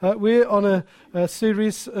We're on a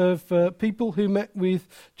series of people who met with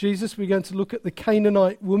Jesus. We're going to look at the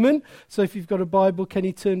Canaanite woman. So if you've got a Bible, can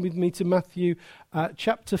you turn with me to Matthew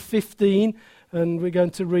chapter 15, and we're going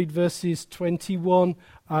to read verses 21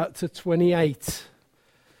 to 28.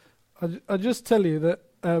 I'll just tell you that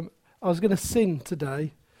I was going to sin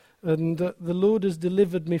today, and the Lord has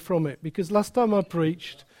delivered me from it, because last time I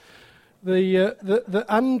preached, the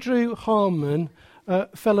Andrew Harmon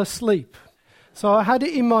fell asleep. So I had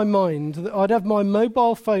it in my mind that I'd have my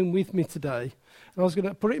mobile phone with me today, and I was going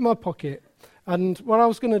to put it in my pocket, and what I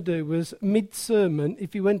was going to do was, mid-sermon,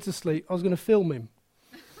 if he went to sleep, I was going to film him.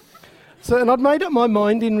 And I'd made up my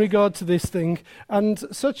mind in regard to this thing, and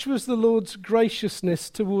such was the Lord's graciousness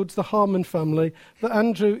towards the Harmon family that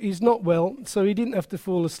Andrew is not well, so he didn't have to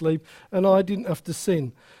fall asleep, and I didn't have to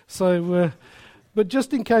sin. But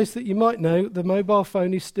just in case that you might know, the mobile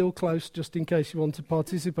phone is still close, just in case you want to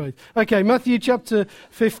participate. Okay, Matthew chapter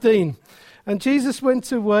 15. And Jesus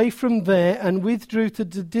went away from there and withdrew to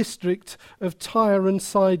the district of Tyre and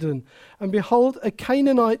Sidon. And behold, a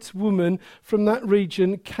Canaanite woman from that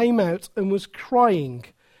region came out and was crying,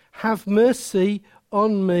 "Have mercy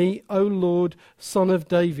on me, O Lord, Son of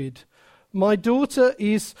David. My daughter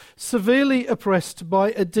is severely oppressed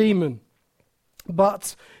by a demon."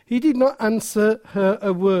 But he did not answer her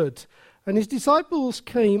a word. And his disciples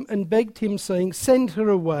came and begged him, saying, "Send her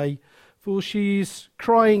away, for she is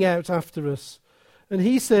crying out after us." And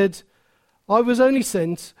he said, "I was only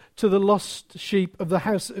sent to the lost sheep of the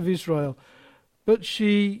house of Israel." But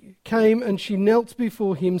she came and she knelt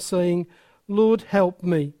before him, saying, "Lord, help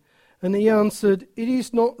me." And he answered, Is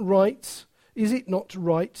it not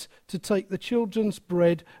right to take the children's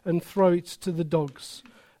bread and throw it to the dogs?"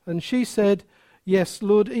 And she said, "Yes,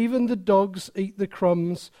 Lord, even the dogs eat the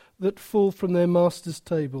crumbs that fall from their master's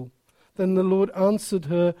table." Then the Lord answered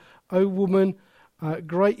her, "O woman,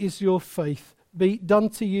 great is your faith. Be done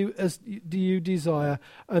to you as you desire."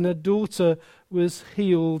 And her daughter was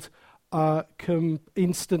healed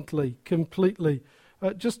instantly, completely.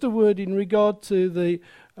 Just a word in regard to the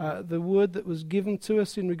word that was given to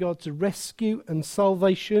us in regard to rescue and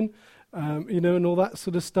salvation, and all that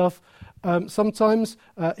sort of stuff. Sometimes,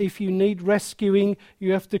 if you need rescuing,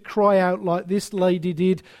 you have to cry out like this lady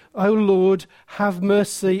did, "O Lord, have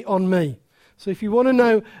mercy on me." So if you want to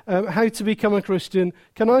know how to become a Christian,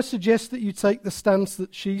 can I suggest that you take the stance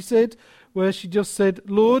that she said, where she just said,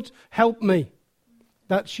 "Lord, help me."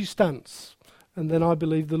 That's your stance. And then I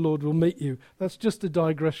believe the Lord will meet you. That's just a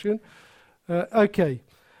digression. Okay.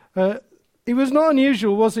 It was not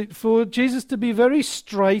unusual, was it, for Jesus to be very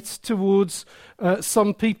straight towards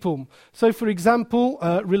some people. So, for example,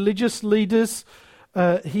 religious leaders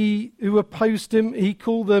who opposed him, he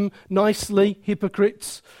called them nicely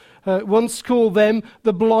hypocrites. Once called them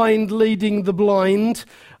the blind leading the blind.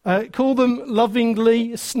 Called them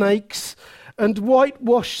lovingly snakes, and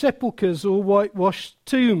whitewashed sepulchres or whitewashed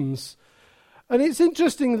tombs. And it's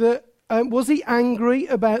interesting that, was he angry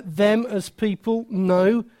about them as people?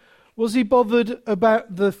 No. Was he bothered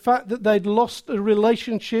about the fact that they'd lost a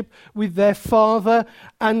relationship with their father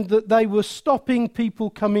and that they were stopping people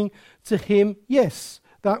coming to him? Yes,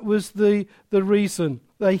 that was the reason.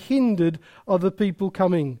 They hindered other people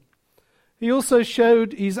coming. He also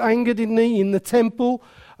showed his anger, didn't he, in the temple.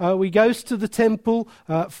 He goes to the temple,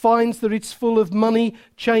 finds that it's full of money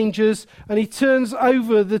changers, and he turns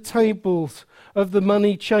over the tables of the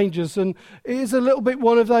money changers. And it is a little bit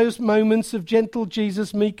one of those moments of gentle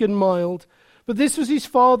Jesus, meek and mild. But this was his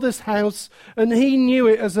father's house, and he knew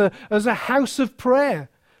it as a house of prayer.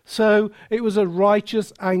 So it was a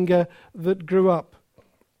righteous anger that grew up.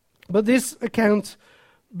 But this account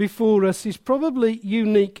before us is probably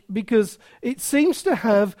unique because it seems to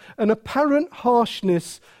have an apparent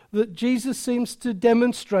harshness that Jesus seems to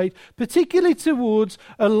demonstrate, particularly towards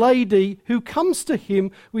a lady who comes to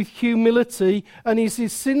him with humility and is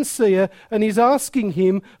sincere and is asking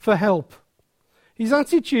him for help. His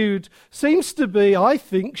attitude seems to be, I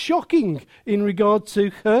think, shocking in regard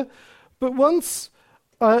to her, but once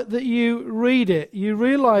that you read it, you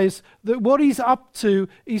realize that what he's up to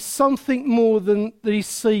is something more than he's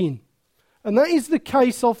seen. And that is the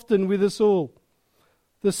case often with us all.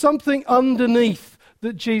 There's something underneath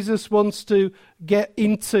that Jesus wants to get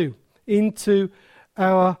into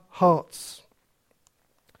our hearts.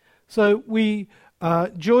 So we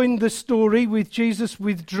join the story with Jesus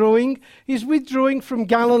withdrawing. He's withdrawing from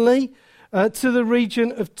Galilee to the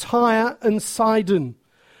region of Tyre and Sidon.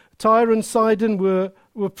 Tyre and Sidon were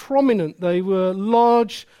prominent. They were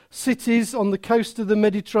large cities on the coast of the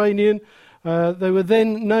Mediterranean. They were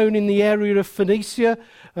then known in the area of Phoenicia,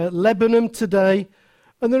 Lebanon today.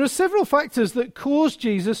 And there are several factors that caused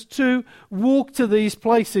Jesus to walk to these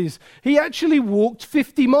places. He actually walked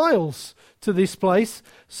 50 miles to this place,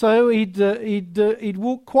 so he'd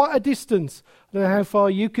walk quite a distance. I don't know how far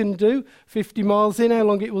you can do 50 miles in, how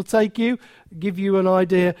long it will take you, give you an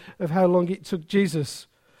idea of how long it took Jesus.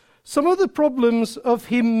 Some of the problems of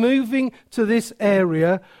him moving to this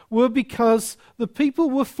area were because the people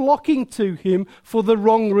were flocking to him for the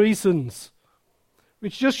wrong reasons,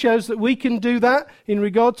 which just shows that we can do that in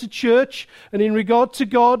regard to church and in regard to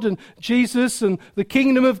God and Jesus and the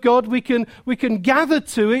kingdom of God. We can gather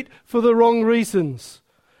to it for the wrong reasons.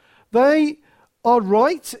 They are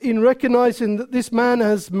right in recognizing that this man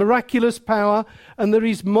has miraculous power and that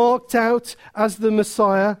he's marked out as the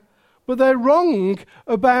Messiah, but they're wrong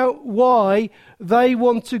about why they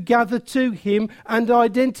want to gather to him and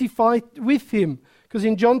identify with him. Because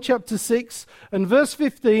in John chapter 6 and verse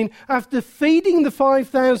 15, after feeding the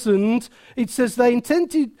 5,000, it says they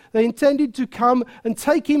intended to come and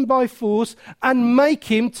take him by force and make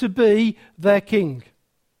him to be their king.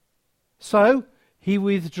 So he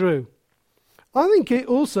withdrew. I think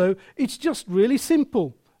it's just really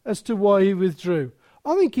simple as to why he withdrew.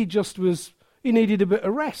 I think he needed a bit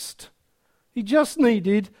of rest. He just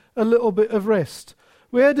needed a little bit of rest.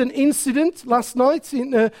 We had an incident last night,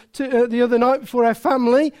 the other night before our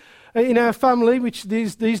family, in our family, which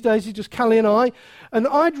these days is just Callie and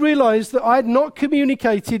I'd realised that I had not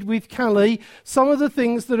communicated with Callie some of the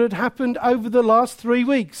things that had happened over the last 3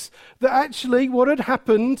 weeks. That actually what had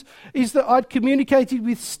happened is that I'd communicated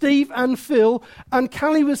with Steve and Phil, and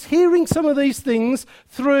Callie was hearing some of these things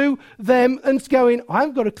through them and going, I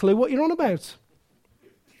haven't got a clue what you're on about.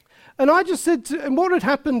 And I just said, and what had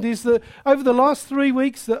happened is that over the last 3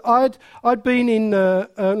 weeks that I'd been in,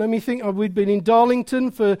 we'd been in Darlington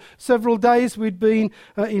for several days. We'd been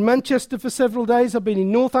in Manchester for several days. I'd been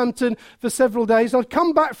in Northampton for several days. I'd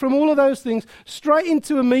come back from all of those things straight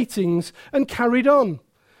into a meetings and carried on.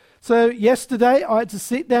 So yesterday I had to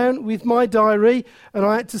sit down with my diary and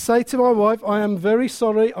I had to say to my wife, I am very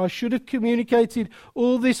sorry. I should have communicated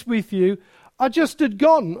all this with you. I just had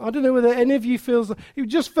gone. I don't know whether any of you feels. It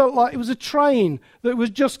just felt like it was a train that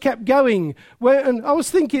was just kept going. And I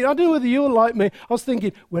was thinking, I don't know whether you're like me. I was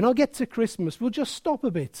thinking, when I get to Christmas, we'll just stop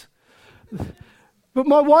a bit. But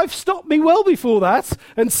my wife stopped me well before that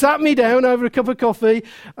and sat me down over a cup of coffee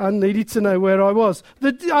and needed to know where I was.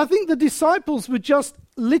 I think the disciples were just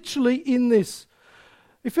literally in this.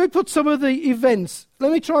 If we put some of the events,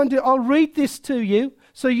 I'll read this to you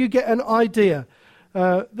so you get an idea.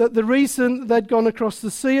 That the reason they'd gone across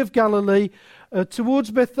the Sea of Galilee towards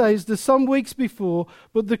Bethesda some weeks before,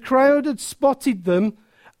 but the crowd had spotted them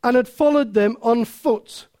and had followed them on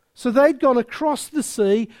foot. So they'd gone across the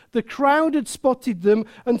sea, the crowd had spotted them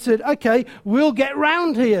and said, okay, we'll get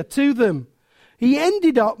round here to them. He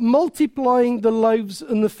ended up multiplying the loaves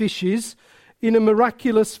and the fishes in a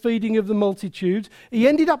miraculous feeding of the multitudes. He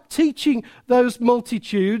ended up teaching those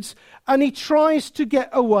multitudes, and he tries to get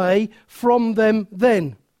away from them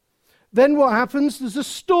then. Then what happens? There's a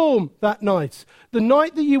storm that night. The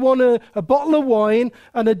night that you want a bottle of wine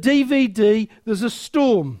and a DVD, there's a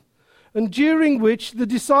storm. And during which the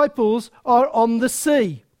disciples are on the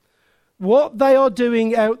sea. What they are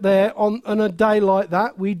doing out there on a day like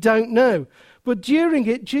that, we don't know. But during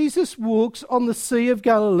it, Jesus walks on the Sea of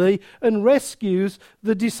Galilee and rescues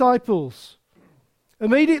the disciples.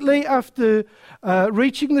 Immediately after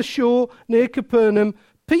reaching the shore near Capernaum,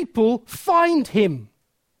 people find him.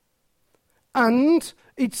 And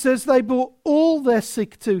it says they brought all their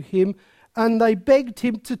sick to him and they begged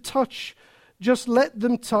him to just let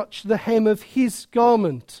them touch the hem of his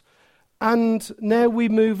garment. And now we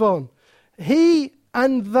move on. He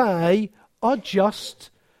and they are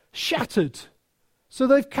just shattered. So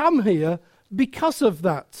they've come here because of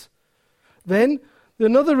that. Then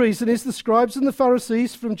another reason is the scribes and the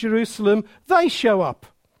Pharisees from Jerusalem, they show up.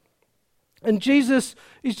 And Jesus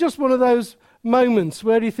is just one of those moments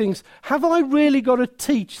where he thinks, have I really got to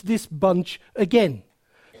teach this bunch again?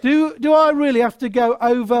 Do I really have to go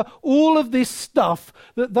over all of this stuff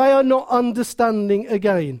that they are not understanding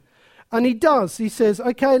again? And he does. He says,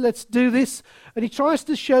 okay, let's do this. And he tries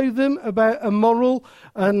to show them about a moral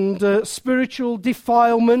and spiritual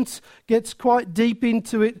defilement, gets quite deep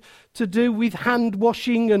into it, to do with hand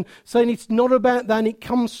washing and saying it's not about that, and it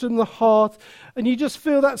comes from the heart. And you just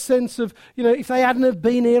feel that sense of, if they hadn't have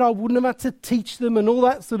been here, I wouldn't have had to teach them and all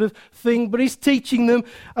that sort of thing. But he's teaching them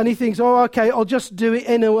and he thinks, oh, okay, I'll just do it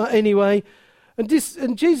anyway. And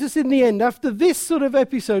Jesus in the end, after this sort of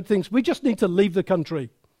episode, thinks we just need to leave the country.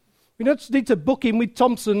 We just need to book in with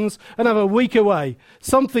Thompson's and have a week away.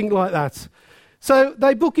 Something like that. So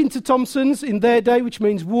they book into Thompson's in their day, which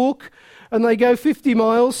means walk, and they go 50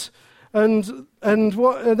 miles, and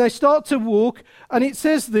they start to walk, and it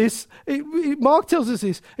says this, Mark tells us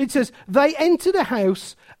this, it says, they entered a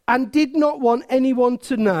house and did not want anyone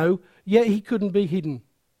to know, yet he couldn't be hidden.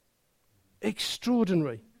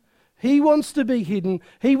 Extraordinary. He wants to be hidden,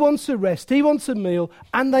 he wants a rest, he wants a meal,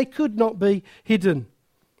 and they could not be hidden.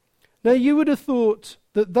 Now you would have thought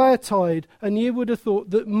that they're tired, and you would have thought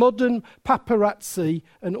that modern paparazzi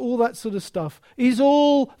and all that sort of stuff is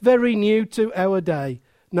all very new to our day.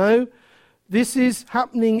 No, this is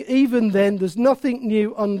happening even then. There's nothing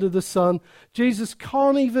new under the sun. Jesus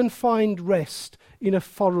can't even find rest in a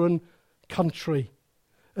foreign country.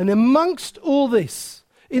 And amongst all this,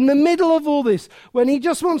 in the middle of all this, when he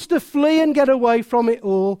just wants to flee and get away from it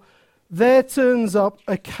all, there turns up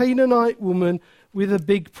a Canaanite woman with a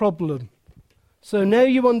big problem. So now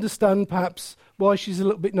you understand perhaps why she's a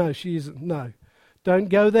little bit, no, she isn't, no. Don't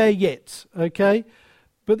go there yet, okay?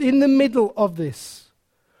 But in the middle of this,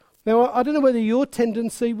 now I don't know whether your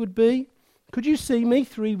tendency would be, could you see me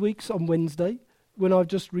 3 weeks on Wednesday when I've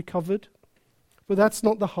just recovered? But that's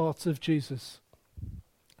not the heart of Jesus.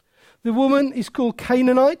 The woman is called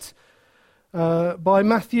Canaanite by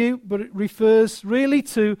Matthew, but it refers really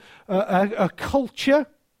to a culture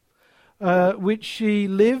which she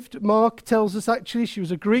lived. Mark tells us actually she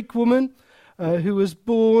was a Greek woman who was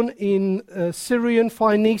born in Syrian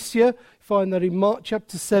Phoenicia. You find that in Mark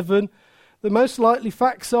chapter 7. The most likely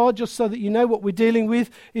facts are, just so that you know what we're dealing with,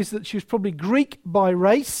 is that she was probably Greek by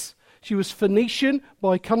race, she was Phoenician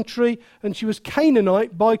by country, and she was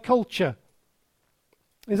Canaanite by culture.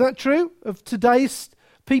 Is that true of today's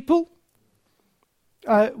people?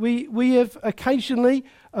 We have occasionally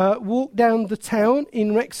walked down the town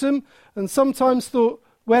in Wrexham and sometimes thought,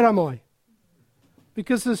 where am I?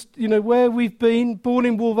 Because there's, where we've been, born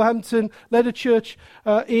in Wolverhampton, led a church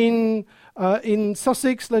in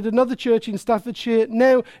Sussex, led another church in Staffordshire,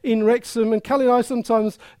 now in Wrexham, and Callie and I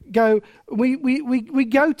sometimes go, we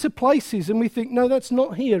go to places and we think, no, that's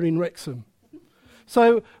not here in Wrexham.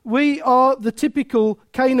 So we are the typical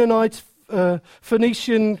Canaanite,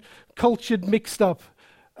 Phoenician, cultured, mixed up.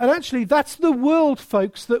 And actually, that's the world,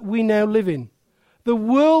 folks, that we now live in. The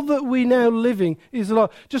world that we now live in is a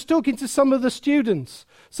lot. Just talking to some of the students,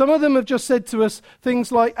 some of them have just said to us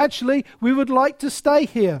things like, actually, we would like to stay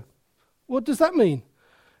here. What does that mean?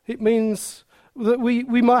 It means that we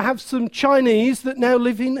might have some Chinese that now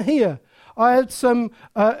live in here. I had some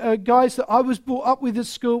guys that I was brought up with at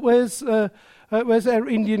school. Where's our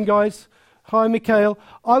Indian guys? Hi, Mikhail.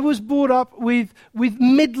 I was brought up with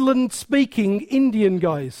Midland-speaking Indian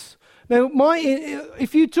guys. Now,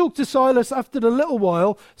 if you talk to Silas after a little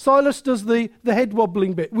while, Silas does the head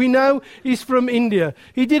wobbling bit. We know he's from India.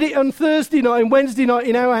 He did it on Thursday night and Wednesday night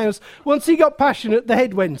in our house. Once he got passionate, the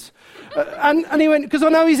head went. And he went, because I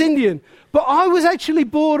know he's Indian. But I was actually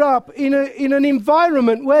brought up in an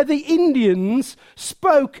environment where the Indians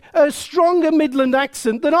spoke a stronger Midland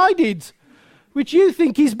accent than I did, which you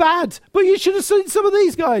think is bad. But you should have seen some of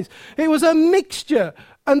these guys. It was a mixture.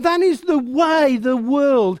 And that is the way the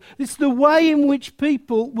world, it's the way in which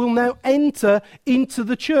people will now enter into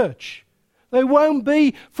the church. They won't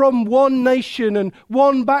be from one nation and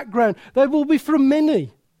one background. They will be from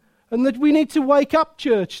many. And that we need to wake up,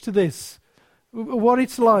 church, to this, what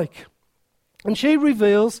it's like. And she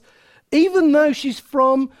reveals, even though she's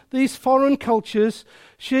from these foreign cultures,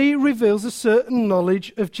 she reveals a certain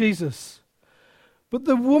knowledge of Jesus. But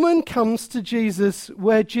the woman comes to Jesus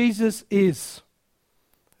where Jesus is.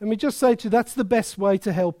 Let me just say to you, that's the best way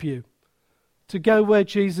to help you, to go where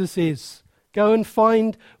Jesus is. Go and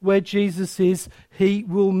find where Jesus is. He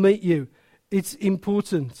will meet you. It's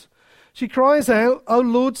important. She cries out, "O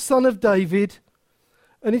Lord, Son of David."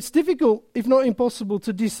 And it's difficult, if not impossible,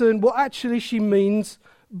 to discern what actually she means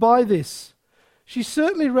by this. She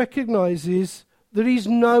certainly recognizes that he's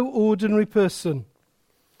no ordinary person.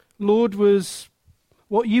 Lord was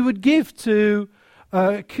what you would give to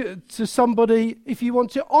somebody if you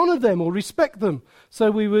want to honor them or respect them. So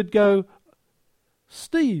we would go,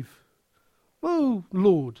 Steve. Oh,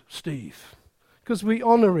 Lord, Steve. Because we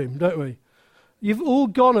honor him, don't we? You've all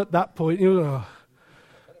gone at that point.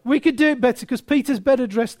 We could do it better because Peter's better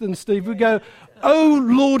dressed than Steve. We go, oh,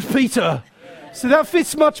 Lord Peter. So that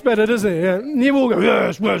fits much better, doesn't it? Yeah. And you all go,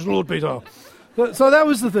 yes, where's Lord Peter? So that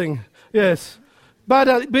was the thing. Yes.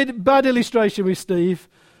 Bad illustration with Steve.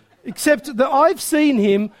 Except that I've seen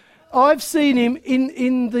him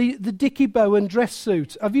in the Dickie Bowen dress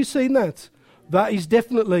suit. Have you seen that? That is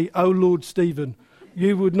definitely, oh Lord Stephen.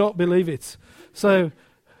 You would not believe it. So,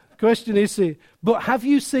 the question is, but have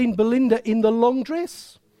you seen Belinda in the long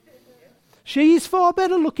dress? She's far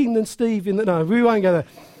better looking than Steve in the... No, we won't go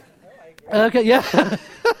there. Okay, yeah.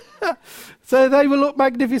 So they will look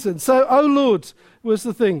magnificent. So, oh Lord, was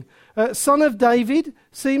the thing. Son of David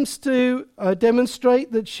seems to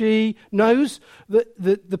demonstrate that she knows that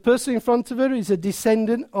the person in front of her is a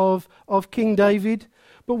descendant of King David.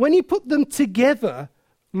 But when you put them together,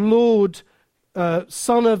 Lord,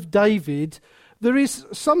 Son of David, there is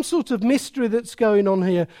some sort of mystery that's going on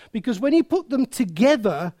here. Because when you put them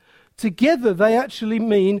together they actually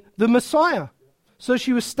mean the Messiah. So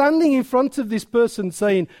she was standing in front of this person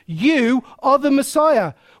saying, you are the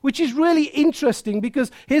Messiah, which is really interesting because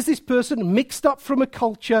here's this person mixed up from a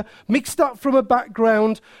culture, mixed up from a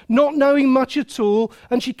background, not knowing much at all.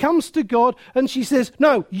 And she comes to God and she says,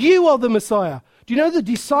 no, you are the Messiah. Do you know the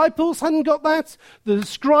disciples hadn't got that? The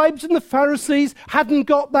scribes and the Pharisees hadn't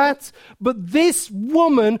got that. But this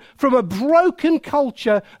woman from a broken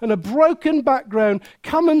culture and a broken background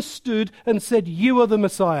come and stood and said, you are the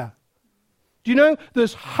Messiah. Do you know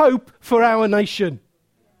there's hope for our nation?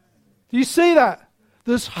 Do you see that?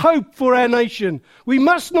 There's hope for our nation. We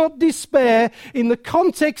must not despair in the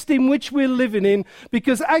context in which we're living in,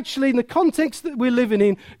 because actually in the context that we're living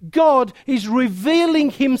in, God is revealing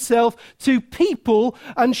himself to people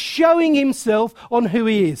and showing himself on who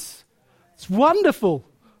he is. It's wonderful.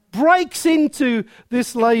 Breaks into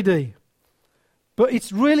this lady. But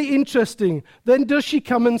it's really interesting. Then does she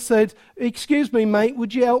come and said, excuse me, mate,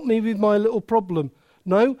 would you help me with my little problem?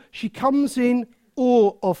 No, she comes in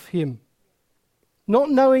awe of him.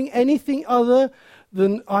 Not knowing anything other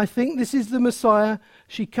than, I think this is the Messiah,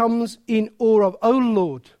 she comes in awe of, oh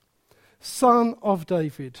Lord, Son of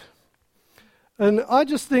David. And I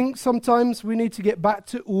just think sometimes we need to get back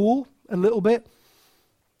to awe a little bit.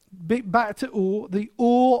 Back to awe, the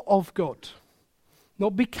awe of God.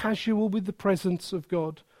 Not be casual with the presence of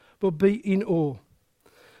God, but be in awe.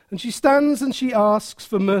 And she stands and she asks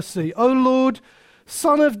for mercy. O Lord,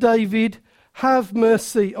 Son of David, have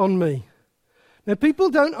mercy on me. Now, people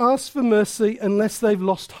don't ask for mercy unless they've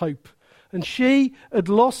lost hope. And she had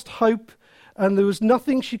lost hope, and there was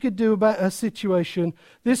nothing she could do about her situation.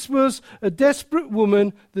 This was a desperate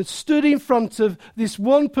woman that stood in front of this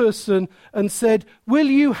one person and said, will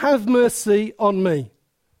you have mercy on me?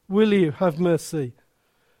 Will you have mercy?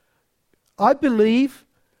 I believe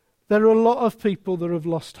there are a lot of people that have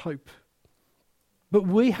lost hope. But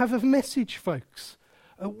we have a message, folks,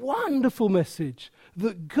 a wonderful message,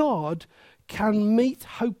 that God can meet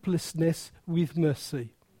hopelessness with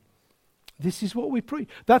mercy. This is what we preach.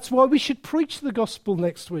 That's why we should preach the gospel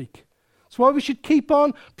next week. That's why we should keep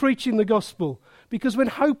on preaching the gospel. Because when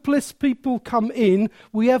hopeless people come in,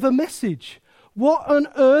 we have a message. What on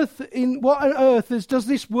earth does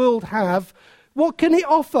this world have? What can it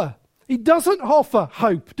offer? It doesn't offer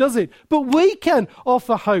hope, does it? But we can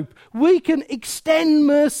offer hope. We can extend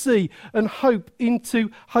mercy and hope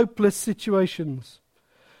into hopeless situations.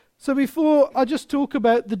 So before I just talk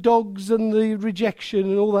about the dogs and the rejection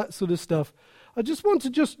and all that sort of stuff, I just want to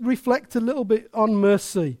just reflect a little bit on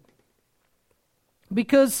mercy.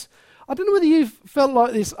 Because I don't know whether you've felt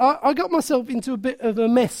like this. I got myself into a bit of a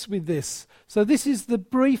mess with this. So this is the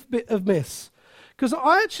brief bit of mess. Because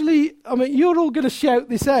you're all going to shout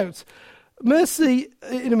this out. Mercy,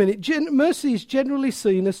 in a minute, mercy is generally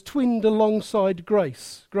seen as twinned alongside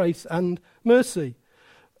grace and mercy,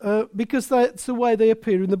 because that's the way they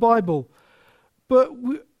appear in the Bible. But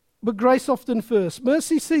grace often first. But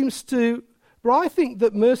I think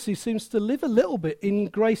that mercy seems to live a little bit in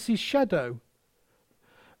grace's shadow.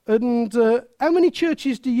 And how many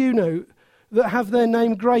churches do you know that have their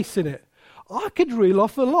name Grace in it? I could reel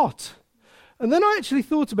off a lot. And then I actually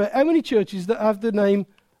thought about how many churches that have the name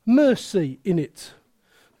Mercy in it.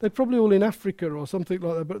 They're probably all in Africa or something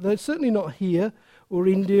like that, but they're certainly not here or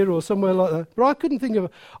India or somewhere like that. But I couldn't think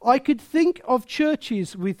of. I could think of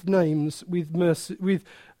churches with names with mercy, with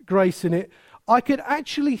grace in it. I could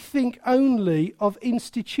actually think only of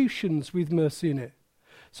institutions with mercy in it.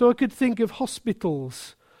 So I could think of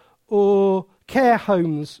hospitals or care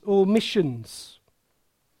homes or missions,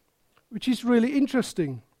 which is really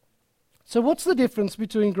interesting. So what's the difference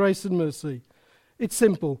between grace and mercy? It's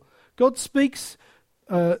simple. God speaks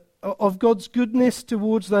of God's goodness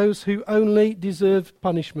towards those who only deserve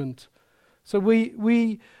punishment. So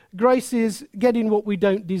grace is getting what we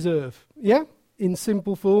don't deserve, yeah? In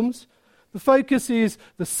simple forms. The focus is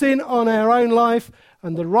the sin on our own life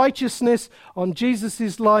and the righteousness on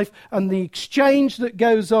Jesus' life and the exchange that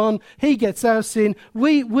goes on. He gets our sin,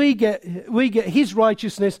 we get his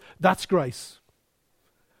righteousness. That's grace.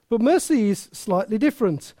 But mercy is slightly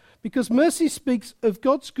different, because mercy speaks of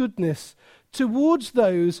God's goodness towards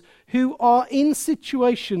those who are in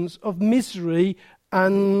situations of misery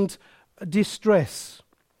and distress.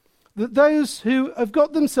 That those who have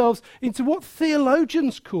got themselves into what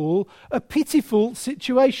theologians call a pitiful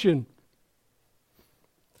situation.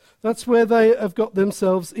 That's where they have got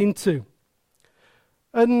themselves into.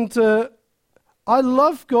 And I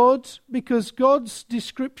love God because God's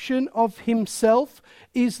description of himself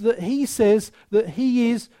is that he says that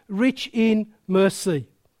he is rich in mercy.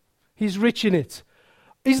 He's rich in it.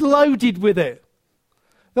 He's loaded with it.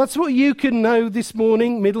 That's what you can know this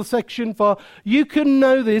morning, middle section far. You can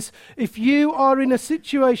know this if you are in a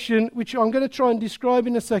situation, which I'm going to try and describe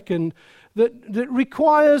in a second, that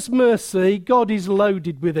requires mercy. God is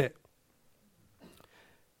loaded with it.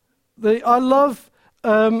 I love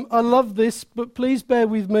this, but please bear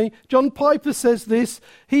with me. John Piper says this: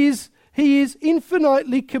 He is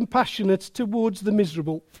infinitely compassionate towards the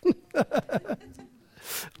miserable.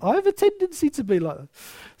 I have a tendency to be like that.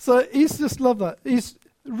 So he's just love that. He's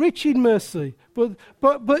rich in mercy, but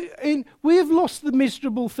we have lost the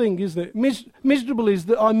miserable thing, isn't it? Miserable is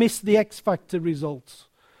that I missed the X Factor results.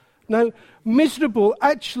 No, miserable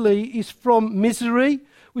actually is from misery,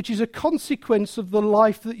 which is a consequence of the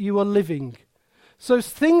life that you are living. So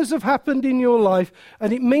things have happened in your life,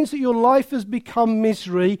 and it means that your life has become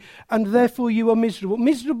misery, and therefore you are miserable.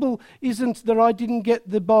 Miserable isn't that I didn't get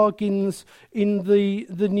the bargains in the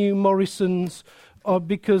new Morrisons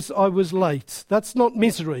because I was late. That's not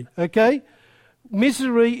misery, okay?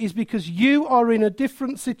 Misery is because you are in a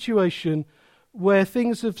different situation where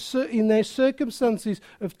things have, in their circumstances,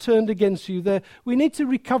 have turned against you. We need to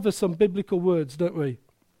recover some biblical words, don't we?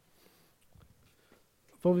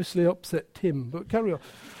 I've obviously upset Tim, but carry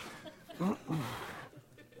on.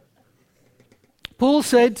 Paul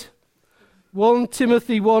said, 1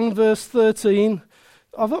 Timothy 1 verse 13,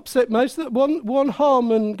 I've upset most of that. One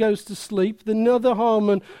Harmon goes to sleep, the other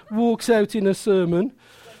Harmon walks out in a sermon.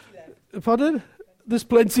 Pardon? There's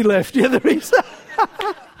plenty left. Yeah, there is.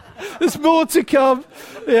 There's more to come.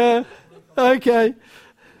 Yeah, okay.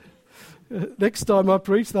 Next time I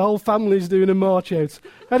preach, the whole family's doing a march out.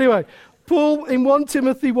 Anyway, Paul, in 1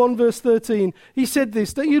 Timothy 1 verse 13, he said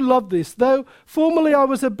this: don't you love this? Though formerly I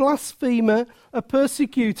was a blasphemer, a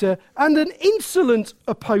persecutor, and an insolent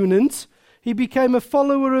opponent, he became a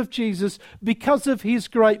follower of Jesus because of his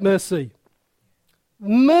great mercy.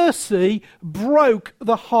 Mercy broke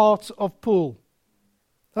the heart of Paul.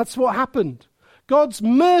 That's what happened. God's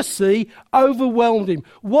mercy overwhelmed him.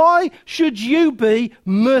 Why should you be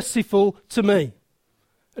merciful to me?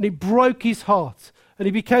 And it broke his heart. And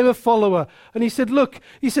he became a follower. And he said, look,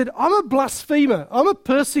 I'm a blasphemer. I'm a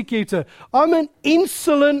persecutor. I'm an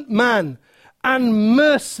insolent man. And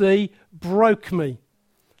mercy broke me.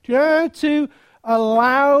 Do you know how to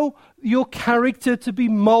allow your character to be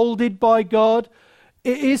molded by God?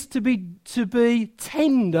 It is to be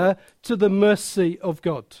tender to the mercy of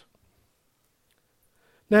God.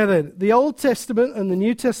 Now then, the Old Testament and the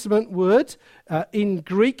New Testament word in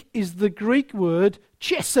Greek is the Greek word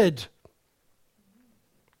chesed.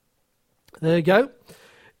 There you go.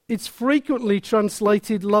 It's frequently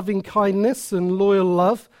translated loving kindness and loyal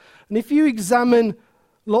love. And if you examine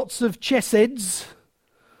lots of cheseds,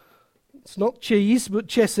 it's not cheese, but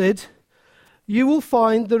chesed, you will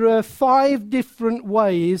find there are 5 different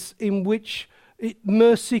ways in which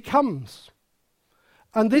mercy comes.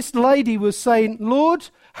 And this lady was saying, Lord,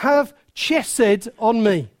 have chesed on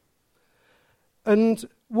me. And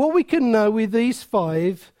what we can know with these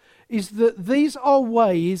 5 is that these are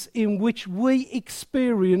ways in which we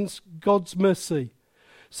experience God's mercy.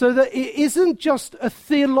 So that it isn't just a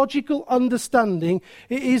theological understanding,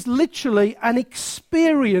 it is literally an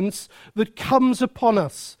experience that comes upon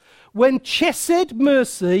us. When chesed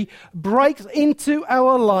mercy breaks into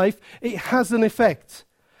our life, it has an effect.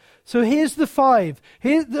 So here's the 5.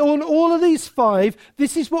 On all of these 5,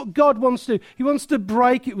 this is what God wants to do. He wants to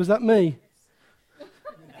break it. Was that me?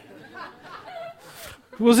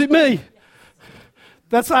 Was it me?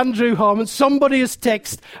 That's Andrew Harmon. Somebody has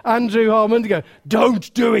texted Andrew Harmon to go,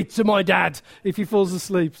 don't do it to my dad if he falls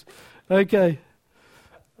asleep. Okay.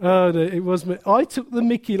 Oh, no, it was me. I took the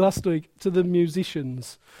mickey last week to the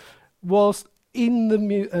musicians whilst in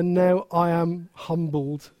the and now I am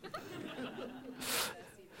humbled.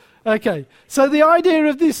 Okay. So the idea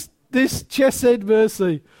of this chesed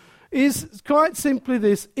mercy is quite simply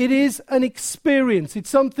this. It is an experience. It's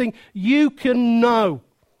something you can know.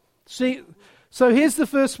 See, so here's the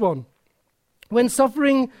first one. When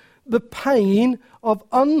suffering the pain of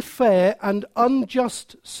unfair and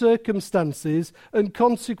unjust circumstances and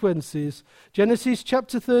consequences, Genesis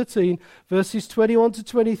chapter 13, verses 21 to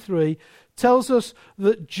 23, tells us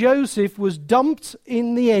that Joseph was dumped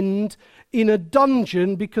in the end in a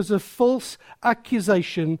dungeon because of false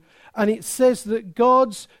accusation, and it says that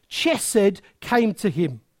God's chesed came to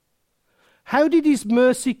him. How did his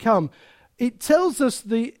mercy come? It tells us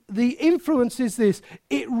the influence is this: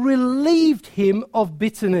 it relieved him of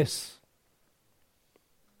bitterness.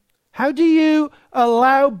 How do you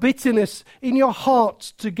allow bitterness in your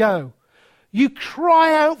heart to go? You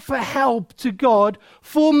cry out for help to God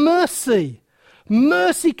for mercy.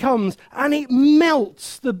 Mercy comes and it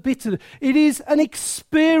melts the bitterness. It is an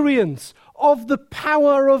experience of the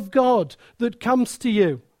power of God that comes to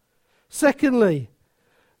you. Secondly,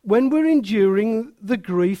 when we're enduring the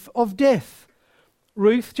grief of death,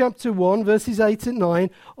 Ruth chapter 1 verses 8 and 9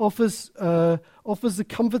 offers the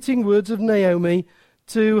comforting words of Naomi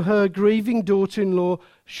to her grieving daughter-in-law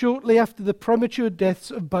shortly after the premature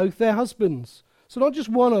deaths of both their husbands. So not just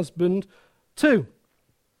one husband, two.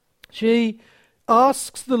 She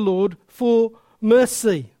asks the Lord for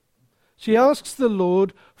mercy. She asks the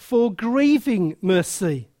Lord for grieving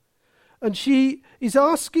mercy. And she is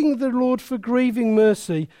asking the Lord for grieving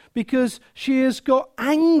mercy because she has got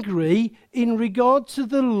angry in regard to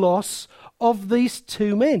the loss of these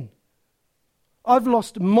two men. I've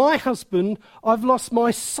lost my husband, I've lost my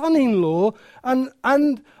son-in-law, and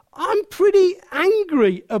I'm pretty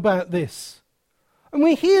angry about this. And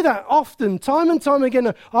we hear that often, time and time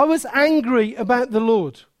again. I was angry about the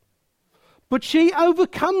Lord. But she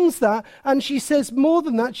overcomes that, and she says more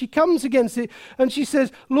than that. She comes against it, and she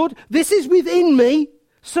says, Lord, this is within me.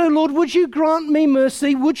 So, Lord, would you grant me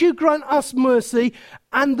mercy? Would you grant us mercy?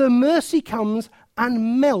 And the mercy comes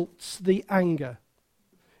and melts the anger.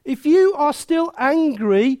 If you are still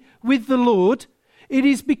angry with the Lord, it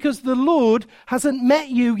is because the Lord hasn't met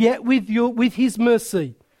you yet with his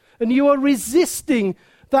mercy. And you are resisting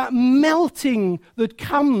that melting that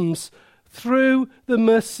comes through the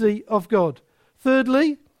mercy of God.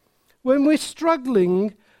 Thirdly, when we're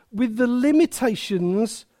struggling with the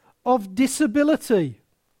limitations of disability,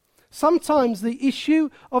 sometimes the issue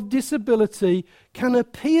of disability can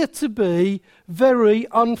appear to be very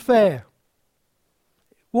unfair.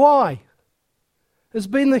 Why? Has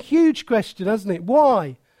been the huge question, hasn't it?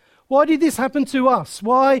 Why? Why did this happen to us?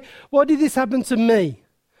 Why did this happen to me?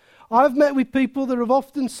 I've met with people that have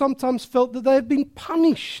often sometimes felt that they have been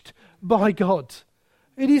punished by God.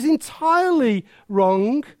 It is entirely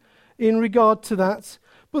wrong in regard to that.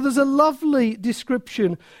 But there's a lovely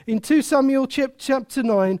description in 2 Samuel chapter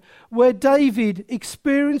 9 where David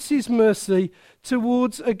experiences mercy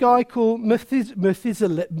towards a guy called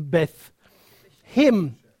Mephibosheth.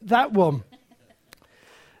 Him, that one.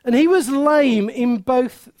 And he was lame in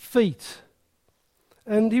both feet.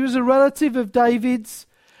 And he was a relative of David's.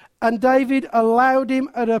 And David allowed him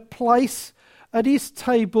at a place at his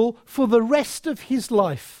table for the rest of his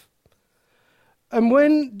life. And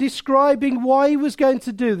when describing why he was going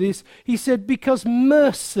to do this, he said, because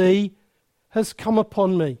mercy has come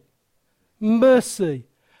upon me. Mercy.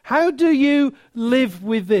 How do you live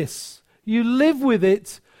with this? You live with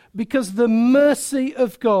it because the mercy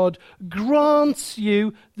of God grants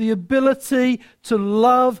you the ability to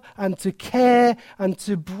love and to care and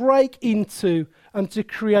to break into and to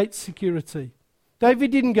create security.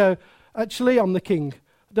 David didn't go, actually, I'm the king.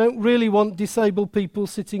 I don't really want disabled people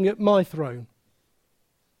sitting at my throne.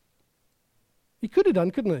 He could have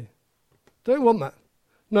done, couldn't he? Don't want that.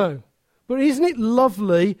 No. But isn't it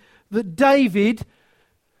lovely that David,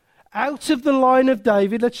 out of the line of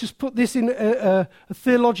David, let's just put this in a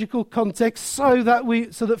theological context so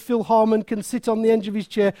that Phil Harmon can sit on the edge of his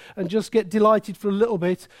chair and just get delighted for a little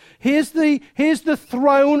bit. Here's the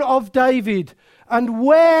throne of David. And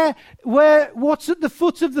what's at the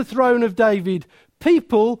foot of the throne of David?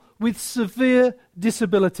 People with severe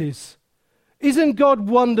disabilities. Isn't God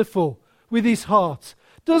wonderful with his heart?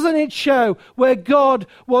 Doesn't it show where God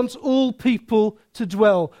wants all people to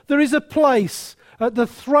dwell? There is a place at the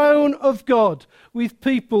throne of God with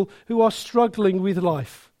people who are struggling with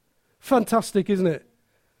life. Fantastic, isn't it?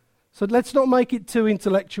 So let's not make it too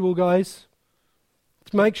intellectual, guys.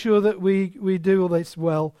 Let's make sure that we do all this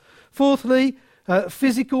well. Fourthly,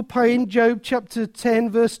 physical pain. Job chapter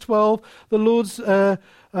 10, verse 12. The Lord's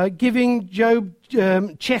giving Job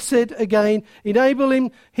chesed again,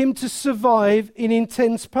 enabling him to survive in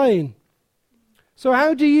intense pain. So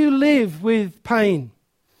how do you live with pain?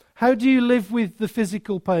 How do you live with the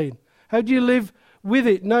physical pain? How do you live with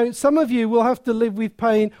it? No, some of you will have to live with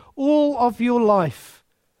pain all of your life.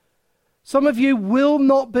 Some of you will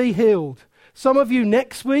not be healed. Some of you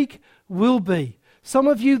next week will be. Some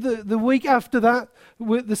of you the week after that,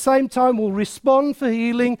 at the same time will respond for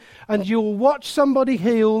healing, and you'll watch somebody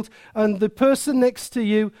healed and the person next to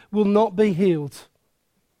you will not be healed.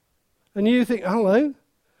 And you think, hello?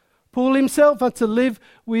 Paul himself had to live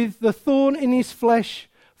with the thorn in his flesh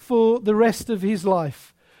for the rest of his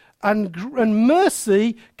life. And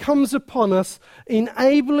mercy comes upon us,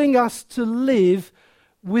 enabling us to live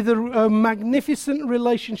with a magnificent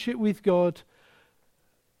relationship with God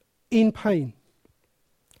in pain.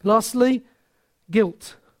 Lastly,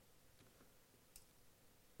 guilt.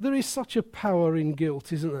 There is such a power in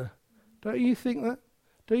guilt, isn't there? Don't you think that?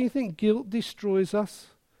 Don't you think guilt destroys us?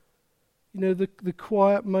 You know, the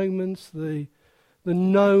quiet moments, the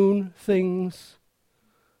known things,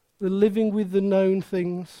 the living with the known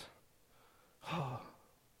things.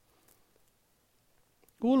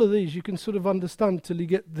 All of these you can sort of understand till you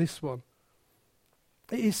get this one.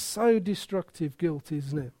 It is so destructive, guilt,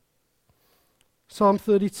 isn't it? Psalm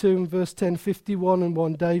 32 and verse 10, 51 and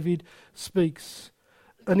 1, David speaks.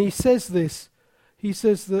 And he says this. He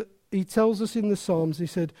says that, he tells us in the Psalms, he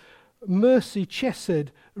said, mercy, chesed,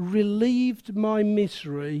 relieved my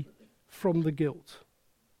misery from the guilt.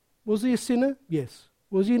 Was he a sinner? Yes.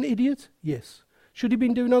 Was he an idiot? Yes. Should he have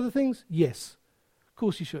been doing other things? Yes. Of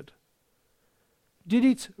course he should. Did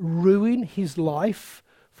it ruin his life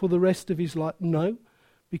for the rest of his life? No,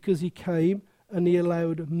 because he came and he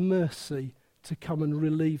allowed mercy to come and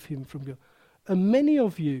relieve him from guilt. And many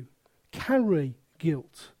of you carry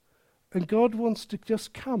guilt, and God wants to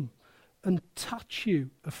just come and touch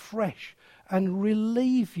you afresh and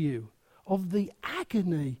relieve you of the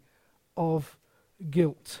agony of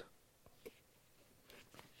guilt.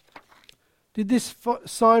 Did this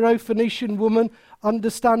Syrophoenician woman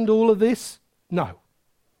understand all of this? No.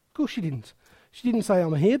 Of course she didn't. She didn't say,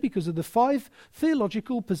 I'm here because of the 5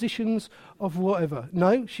 theological positions of whatever.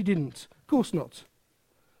 No, she didn't. Of course not.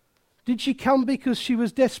 Did she come because she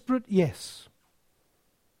was desperate? Yes.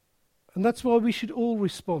 And that's why we should all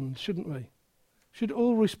respond, shouldn't we? Should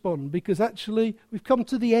all respond, because actually we've come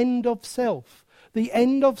to the end of self. The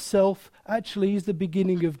end of self actually is the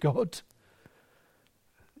beginning of God.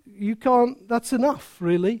 You can't, that's enough,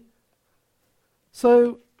 really.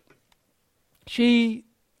 So she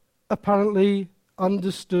apparently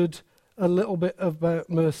understood a little bit about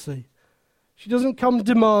mercy. She doesn't come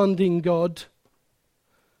demanding God.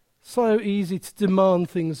 So easy to demand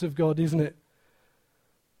things of God, isn't it?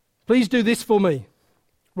 Please do this for me.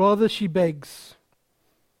 Rather, she begs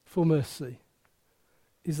for mercy.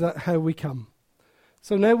 Is that how we come?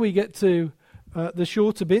 So now we get to the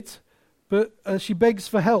shorter bit, but she begs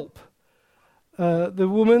for help. The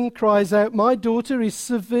woman cries out, my daughter is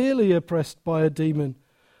severely oppressed by a demon.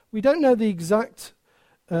 We don't know the exact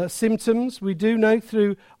symptoms. We do know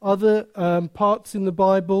through other parts in the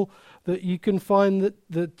Bible that you can find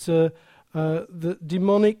that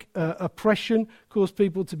demonic oppression caused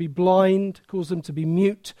people to be blind, caused them to be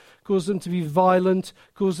mute, caused them to be violent,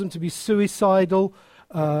 caused them to be suicidal,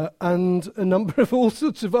 and a number of all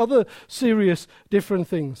sorts of other serious different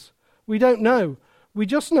things. We don't know. We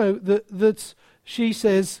just know that she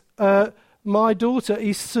says, my daughter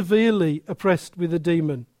is severely oppressed with a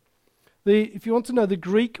demon. If you want to know the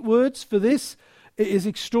Greek words for this, it is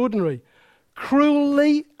extraordinary.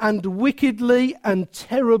 Cruelly and wickedly and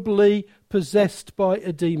terribly possessed by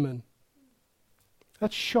a demon.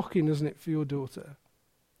 That's shocking, isn't it, for your daughter?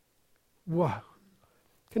 Wow.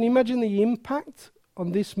 Can you imagine the impact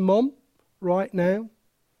on this mom right now?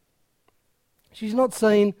 She's not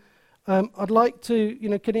saying, I'd like to,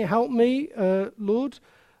 can you help me, Lord,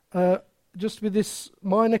 just with this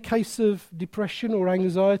minor case of depression or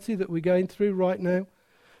anxiety that we're going through right now.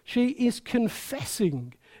 She is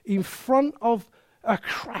confessing in front of a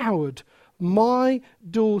crowd, my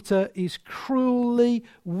daughter is cruelly,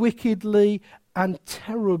 wickedly, and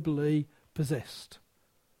terribly possessed.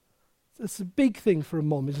 It's a big thing for a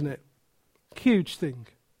mom, isn't it? Huge thing.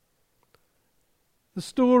 The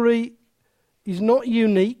story is not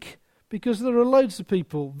unique because there are loads of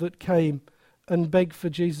people that came and begged for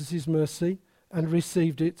Jesus' mercy and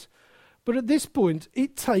received it. But at this point,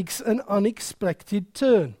 it takes an unexpected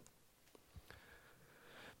turn.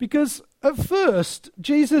 Because at first,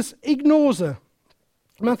 Jesus ignores her.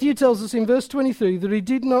 Matthew tells us in verse 23 that he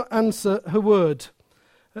did not answer her word.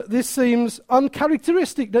 This seems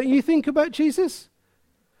uncharacteristic, don't you think, about Jesus?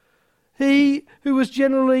 He who was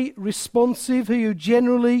generally responsive, who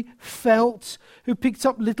generally felt, who picked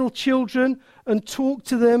up little children and talked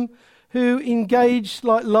to them, who engaged,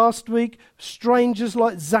 like last week, strangers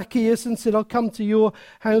like Zacchaeus and said, I'll come to your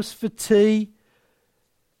house for tea,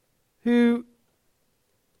 who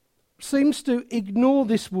seems to ignore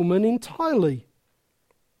this woman entirely.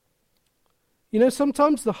 You know,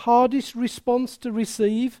 sometimes the hardest response to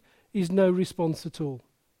receive is no response at all.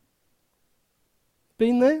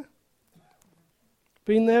 Been there?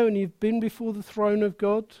 Been there and you've been before the throne of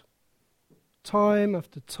God? Time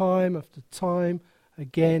after time after time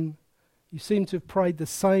again. You seem to have prayed the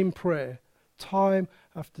same prayer time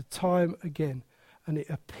after time again. And it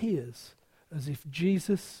appears as if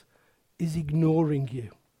Jesus is ignoring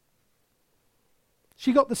you.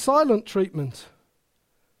 She got the silent treatment.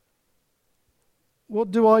 What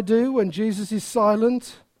do I do when Jesus is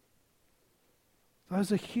silent?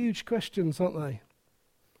 Those are huge questions, aren't they?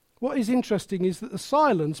 What is interesting is that the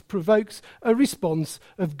silence provokes a response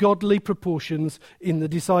of godly proportions in the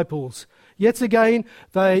disciples. Yet again,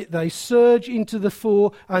 they surge into the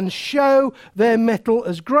fore and show their mettle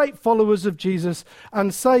as great followers of Jesus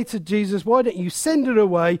and say to Jesus, why don't you send her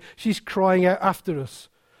away? She's crying out after us.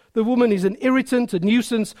 The woman is an irritant, a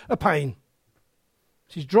nuisance, a pain.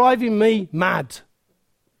 She's driving me mad.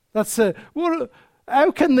 That's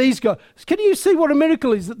how can these guys... Can you see what a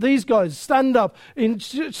miracle is that these guys stand up in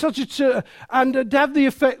such a church and have the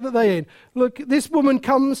effect that they're in? Look, this woman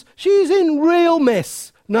comes, she's in real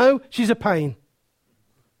mess. No, she's a pain.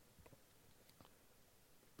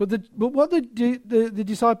 But what the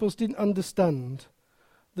disciples didn't understand,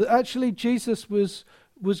 that actually Jesus was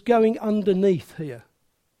going underneath here.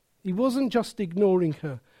 He wasn't just ignoring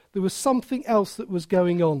her. There was something else that was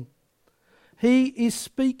going on. He is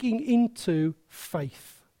speaking into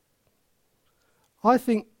faith. I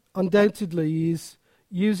think undoubtedly he is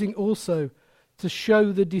using also to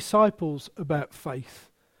show the disciples about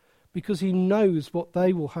faith, because he knows what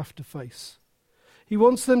they will have to face. He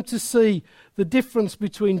wants them to see the difference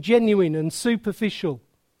between genuine and superficial.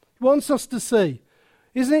 He wants us to see.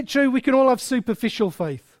 Isn't it true we can all have superficial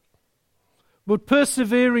faith? But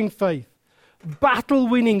persevering faith,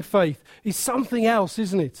 battle-winning faith is something else,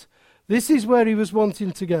 isn't it? This is where he was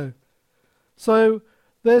wanting to go. So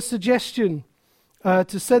their suggestion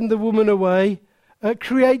to send the woman away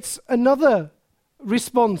creates another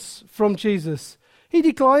response from Jesus. He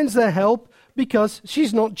declines their help because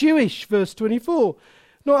she's not Jewish, verse 24.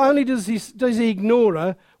 Not only does he ignore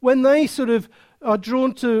her, when they sort of are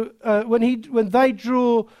drawn to, when they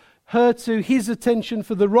draw her to his attention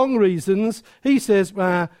for the wrong reasons, he says,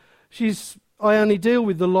 I only deal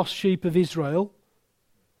with the lost sheep of Israel.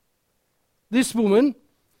 This woman,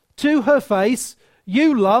 to her face,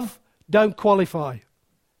 you love, don't qualify.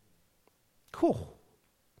 Cool.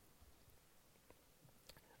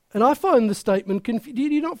 And I find the statement, do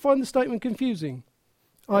you not find the statement confusing?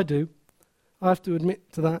 I do. I have to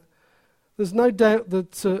admit to that. There's no doubt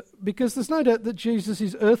that, because there's no doubt that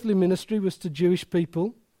Jesus' earthly ministry was to Jewish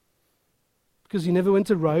people, because he never went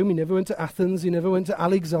to Rome, he never went to Athens, he never went to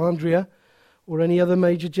Alexandria, or any other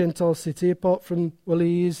major Gentile city, apart from, well,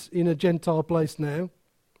 he is in a Gentile place now.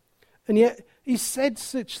 And yet he said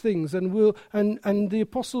such things, and the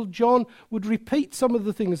Apostle John would repeat some of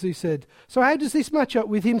the things he said. So how does this match up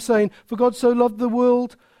with him saying, for God so loved the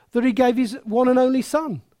world that he gave his one and only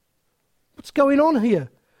Son? What's going on here?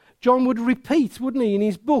 John would repeat, wouldn't he, in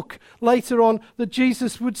his book later on, that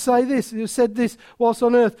Jesus would say this, he said this whilst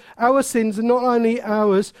on earth, our sins are not only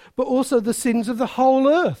ours, but also the sins of the whole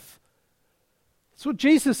earth. That's what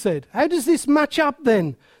Jesus said. How does this match up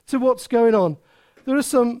then to what's going on? There are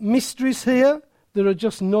some mysteries here that are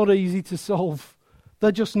just not easy to solve.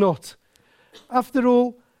 They're just not. After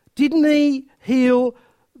all, didn't he heal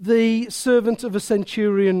the servant of a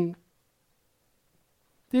centurion?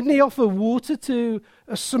 Didn't he offer water to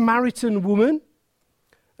a Samaritan woman?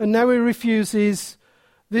 And now he refuses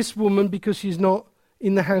this woman because she's not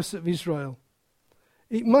in the house of Israel.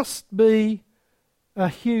 It must be a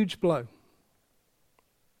huge blow.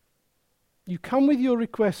 You come with your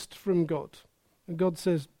request from God, and God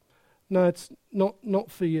says, no, it's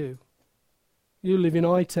not for you. You live in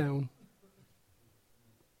I-Town.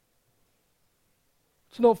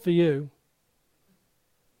 It's not for you.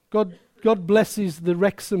 God blesses the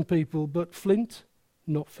Wrexham people, but Flint,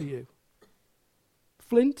 not for you.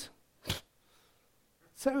 Flint?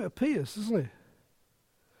 That's how it appears, isn't it?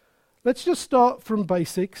 Let's just start from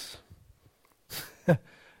basics.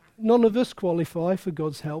 None of us qualify for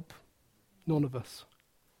God's help. None of us.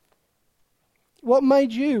 What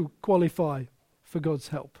made you qualify for God's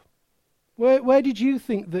help? Where did you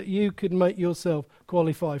think that you could make yourself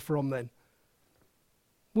qualify from then?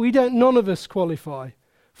 None of us qualify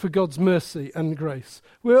for God's mercy and grace.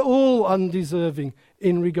 We're all undeserving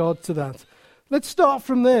in regard to that. Let's start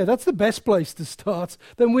from there. That's the best place to start.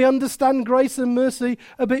 Then we understand grace and mercy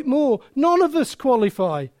a bit more. None of us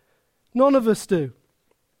qualify. None of us do.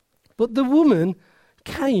 But the woman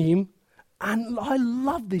came And I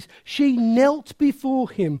love this. She knelt before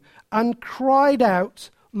him and cried out,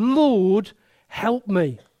 Lord, help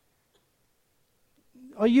me.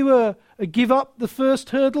 Are you a give up the first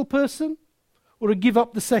hurdle person or a give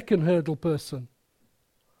up the second hurdle person?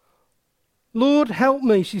 Lord, help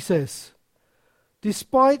me, she says.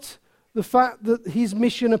 Despite the fact that his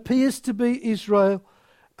mission appears to be Israel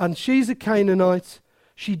and she's a Canaanite,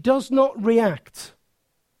 she does not react.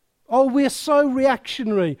 Oh, we're so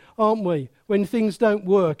reactionary, aren't we, when things don't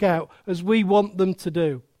work out as we want them to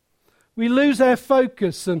do. We lose our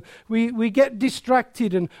focus and we get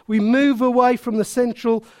distracted and we move away from the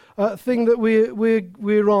central thing that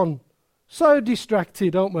we're on. So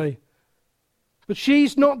distracted, aren't we? But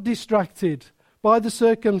she's not distracted by the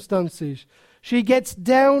circumstances. She gets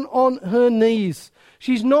down on her knees.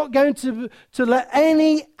 She's not going to let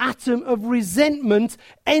any atom of resentment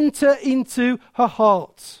enter into her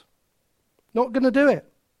heart. Not going to do it.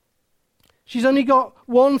 She's only got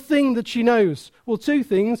one thing that she knows. Well, two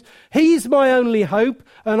things. He's my only hope,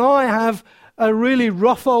 and I have a really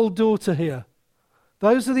rough old daughter here.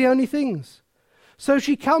 Those are the only things. So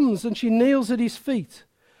she comes and she kneels at his feet.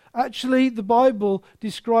 Actually, the Bible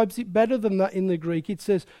describes it better than that in the Greek. It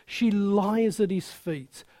says she lies at his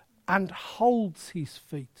feet and holds his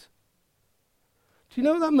feet. Do you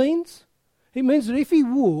know what that means? It means that if he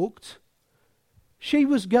walked, she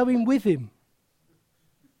was going with him.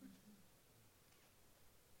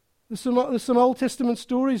 There's some Old Testament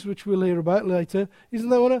stories which we'll hear about later. Isn't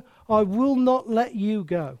there one? I will not let you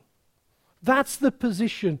go. That's the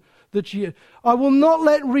position that I will not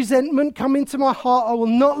let resentment come into my heart. I will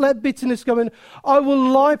not let bitterness come in. I will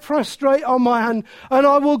lie prostrate on my hand and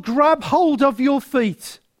I will grab hold of your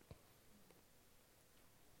feet.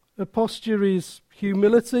 The posture is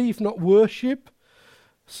humility, if not worship,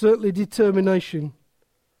 certainly determination.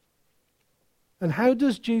 And how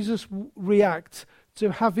does Jesus react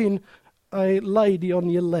to having a lady on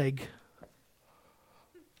your leg?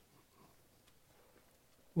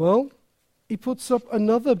 Well, he puts up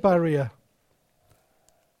another barrier.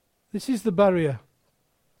 This is the barrier.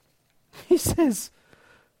 He says,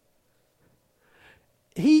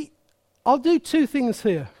 I'll do two things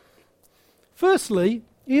here. Firstly,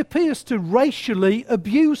 he appears to racially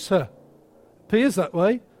abuse her. Appears that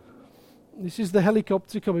way. This is the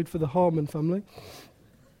helicopter coming for the Harmon family.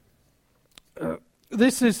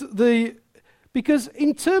 This is because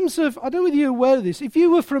in terms of, I don't know whether you're aware of this, if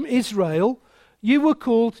you were from Israel, you were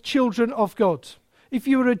called children of God. If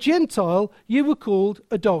you were a Gentile, you were called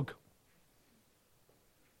a dog.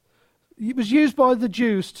 It was used by the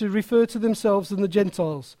Jews to refer to themselves and the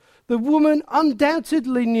Gentiles. The woman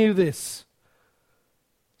undoubtedly knew this.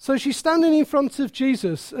 So she's standing in front of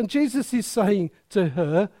Jesus, and Jesus is saying to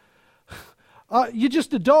her, you're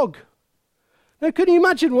just a dog. Now, can you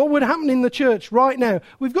imagine what would happen in the church right now?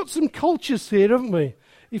 We've got some cultures here, haven't we?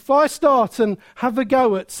 If I start and have a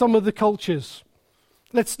go at some of the cultures,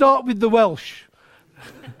 let's start with the Welsh.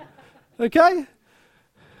 Okay?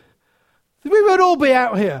 We would all be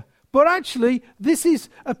out here. But actually, this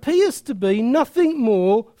appears to be nothing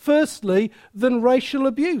more, firstly, than racial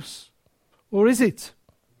abuse. Or is it?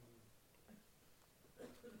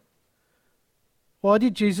 Why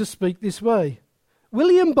did Jesus speak this way?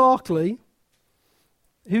 William Barclay,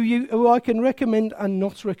 who I can recommend and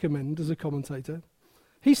not recommend as a commentator,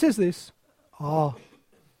 he says this,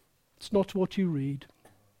 it's not what you read.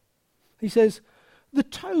 He says, the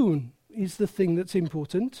tone is the thing that's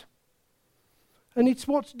important, and it's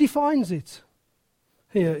what defines it.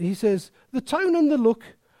 Here, he says, the tone and the look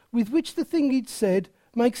with which the thing he'd said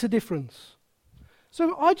makes a difference.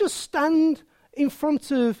 So I just stand in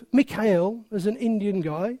front of Mikhail as an Indian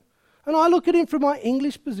guy, and I look at him from my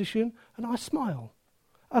English position, and I smile.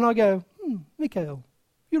 And I go, Mikhail,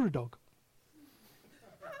 you're a dog.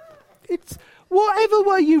 It's whatever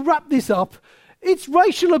way you wrap this up, it's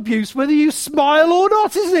racial abuse whether you smile or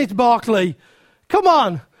not, isn't it, Barclay? Come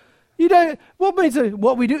on. You don't.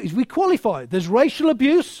 What we do is we qualify. There's racial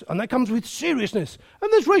abuse, and that comes with seriousness.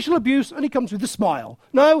 And there's racial abuse, and it comes with a smile.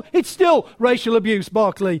 No, it's still racial abuse,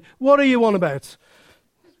 Barclay. What are you on about?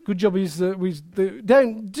 Good job.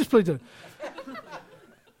 Don't just please don't.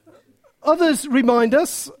 Others remind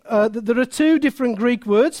us that there are two different Greek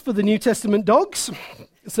words for the New Testament dogs.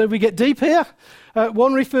 So we get deep here.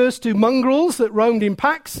 One refers to mongrels that roamed in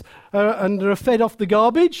packs and are fed off the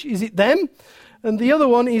garbage. Is it them? And the other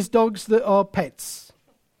one is dogs that are pets.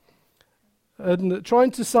 And trying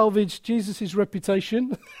to salvage Jesus'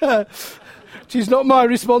 reputation, which is not my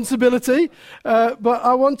responsibility, but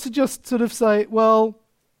I want to just sort of say, well,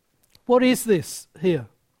 what is this here?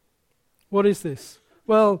 What is this?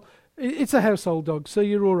 Well, It's a household dog, so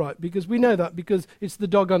you're all right, because we know that because it's the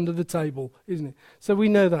dog under the table, isn't it? So we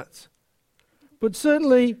know that. But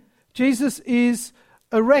certainly, Jesus is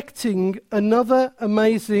erecting another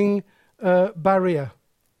amazing barrier.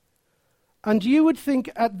 And you would think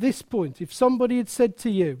at this point, if somebody had said to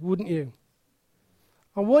you, wouldn't you,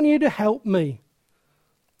 I want you to help me.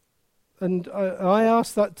 And I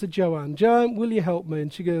asked that to Joanne. Joanne, will you help me?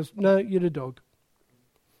 And she goes, no, you're a dog.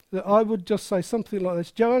 That I would just say something like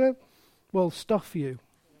this, Joanna, well, stuff you.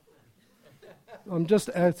 I'm just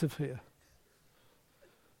out of here.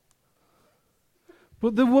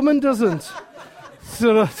 But the woman doesn't.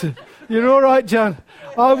 So you're all right, Jan.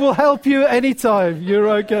 I will help you any time. You're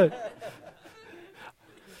okay.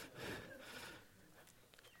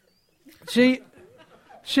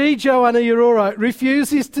 She, Joanna, you're all right,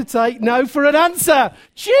 refuses to take no for an answer.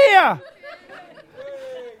 Cheer!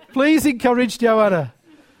 Please encourage Joanna.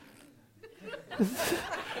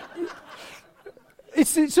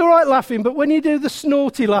 It's all right laughing, but when you do the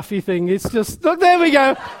snorty laughy thing, it's just, look, there we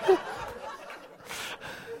go.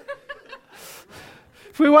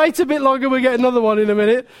 If we wait a bit longer, we'll get another one in a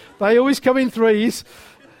minute. They always come in threes.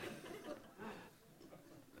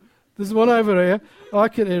 There's one over here. I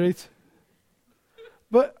can hear it.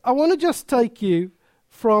 But I want to just take you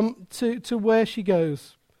to where she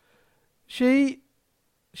goes. She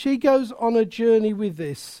goes on a journey with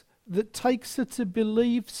this that takes her to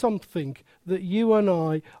believe something that you and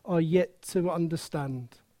I are yet to understand.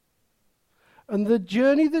 And the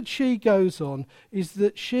journey that she goes on is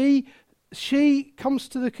that she comes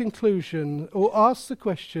to the conclusion or asks the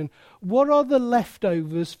question, what are the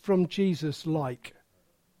leftovers from Jesus like?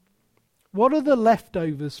 What are the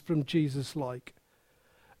leftovers from Jesus like?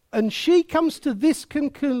 And she comes to this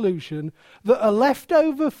conclusion that a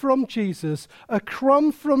leftover from Jesus, a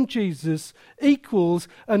crumb from Jesus, equals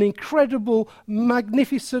an incredible,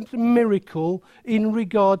 magnificent miracle in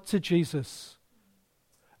regard to Jesus.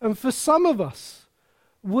 And for some of us,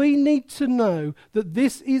 we need to know that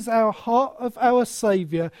this is our heart of our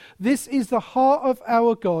Saviour, this is the heart of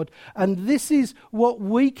our God, and this is what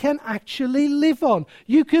we can actually live on.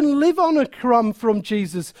 You can live on a crumb from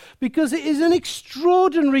Jesus because it is an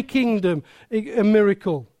extraordinary kingdom, a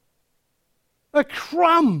miracle. A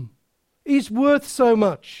crumb is worth so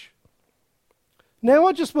much. Now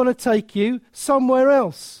I just want to take you somewhere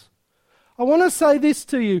else. I want to say this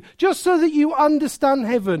to you, just so that you understand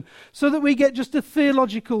heaven, so that we get just a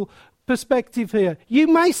theological perspective here. You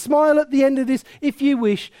may smile at the end of this if you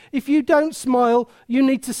wish. If you don't smile, you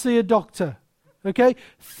need to see a doctor. Okay?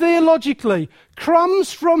 Theologically,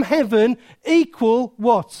 crumbs from heaven equal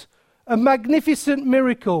what? A magnificent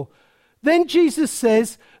miracle. Then Jesus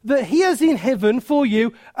says that he has in heaven for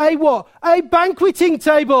you a what? A banqueting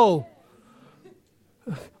table.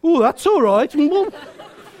 Oh, that's all right.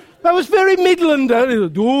 That was very Midland.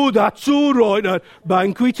 Oh, that's all right. A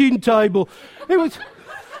banqueting table. We'll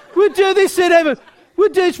do this in heaven. We'll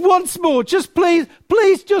do this once more. Just please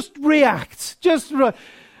just react.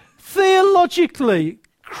 Theologically,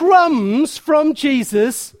 crumbs from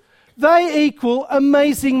Jesus, they equal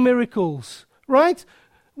amazing miracles, right?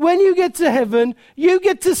 When you get to heaven, you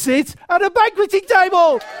get to sit at a banqueting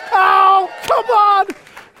table. Oh, come on.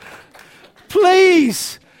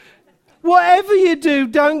 Please. Whatever you do,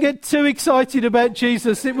 don't get too excited about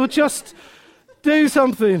Jesus. It will just do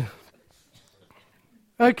something.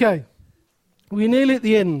 Okay, we're nearly at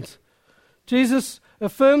the end. Jesus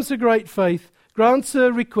affirms a great faith, grants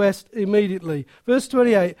her request immediately. Verse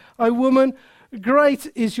 28, O woman,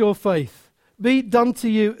 great is your faith. Be it done to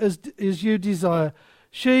you as you desire.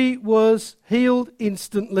 She was healed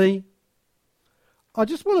instantly. I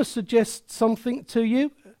just want to suggest something to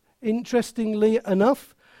you, interestingly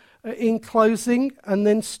enough. In closing, and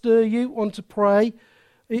then stir you on to pray.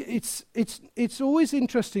 It's always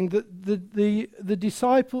interesting that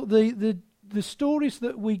the stories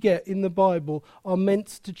that we get in the Bible are meant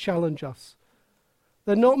to challenge us.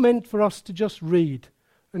 They're not meant for us to just read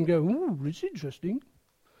and go, "Ooh, it's interesting."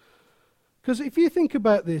 Because if you think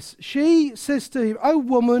about this, she says to him, "Oh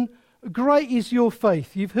woman, great is your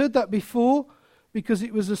faith." You've heard that before because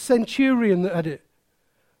it was a centurion that had it.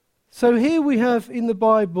 So here we have in the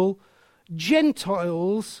Bible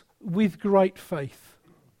Gentiles with great faith.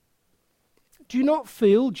 Do you not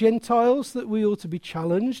feel, Gentiles, that we ought to be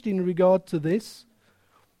challenged in regard to this?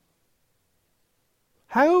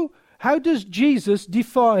 How does Jesus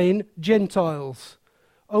define Gentiles?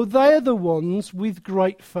 Oh, they are the ones with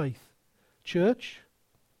great faith. Church,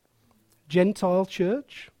 Gentile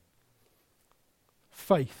church,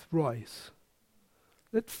 faith rise.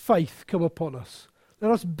 Let faith come upon us. Let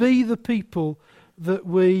us be the people that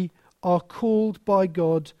we are called by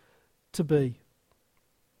God to be.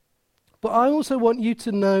 But I also want you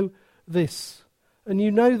to know this, and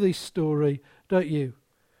you know this story, don't you?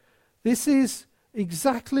 This is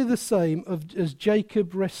exactly the same as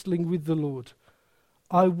Jacob wrestling with the Lord.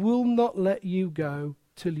 I will not let you go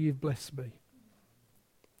till you've blessed me.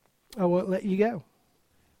 I won't let you go.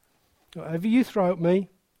 Whatever you throw at me,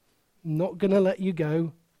 I'm not going to let you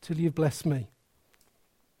go till you've blessed me.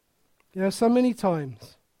 You know, so many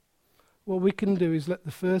times, what we can do is let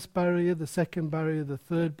the first barrier, the second barrier, the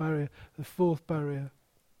third barrier, the fourth barrier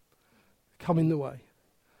come in the way.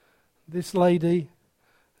 This lady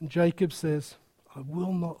and Jacob says, I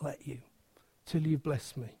will not let you till you've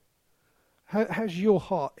blessed me. How's your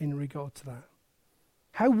heart in regard to that?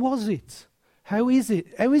 How was it? How is it?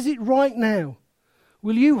 How is it right now?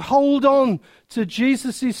 Will you hold on to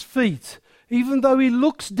Jesus' feet, even though he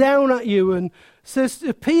looks down at you and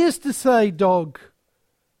appears to say, dog,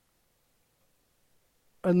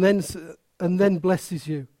 and then blesses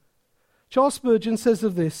you? Charles Spurgeon said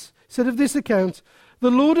of this account,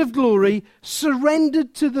 the Lord of glory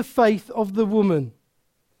surrendered to the faith of the woman.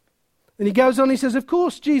 And he goes on, he says, of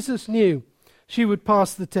course Jesus knew she would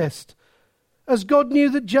pass the test, as God knew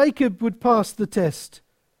that Jacob would pass the test.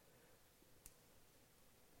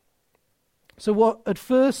 So what at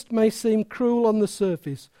first may seem cruel on the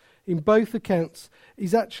surface, in both accounts,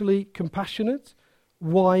 is actually compassionate,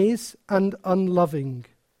 wise, and unloving.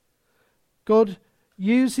 God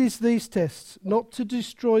uses these tests not to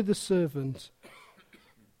destroy the servant,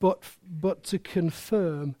 but to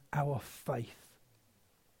confirm our faith.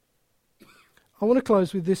 I want to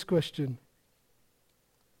close with this question.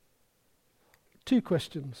 Two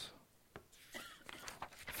questions.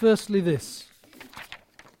 Firstly, this.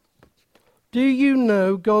 Do you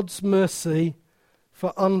know God's mercy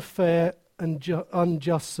for unfair and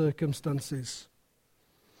unjust circumstances?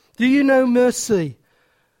 Do you know mercy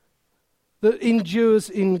that endures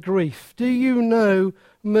in grief? Do you know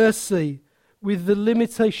mercy with the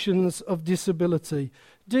limitations of disability?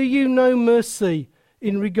 Do you know mercy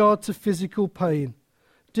in regard to physical pain?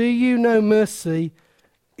 Do you know mercy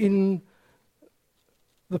in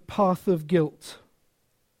the path of guilt?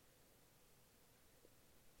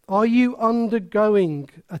 Are you undergoing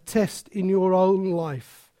a test in your own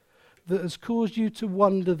life that has caused you to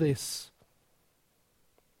wonder this?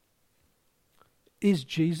 Is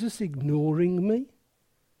Jesus ignoring me?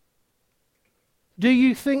 Do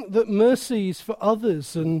you think that mercy is for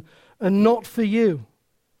others and not for you?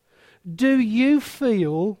 Do you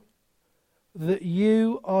feel that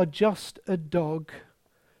you are just a dog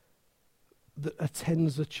that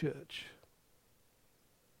attends a church?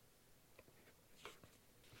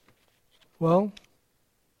 Well,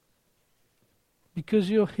 because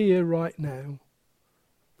you're here right now,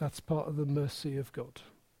 that's part of the mercy of God.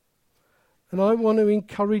 And I want to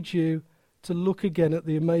encourage you to look again at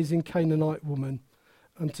the amazing Canaanite woman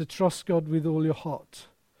and to trust God with all your heart.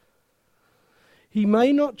 He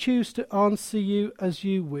may not choose to answer you as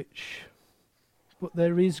you wish, but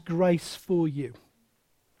there is grace for you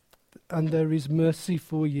and there is mercy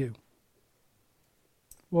for you.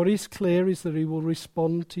 What is clear is that he will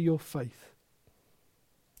respond to your faith.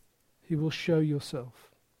 He will show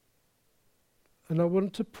yourself. And I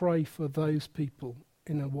want to pray for those people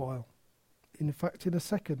in a while. In fact, in a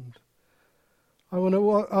second. I want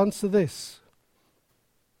to answer this.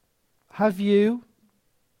 Have you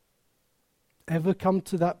ever come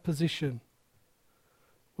to that position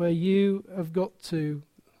where you have got to,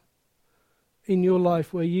 in your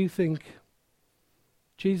life, where you think,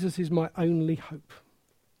 Jesus is my only hope?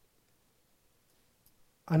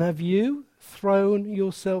 And have you thrown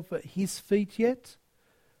yourself at his feet yet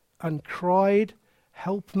and cried,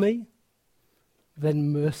 help me?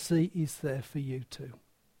 Then mercy is there for you too.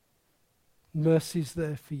 Mercy is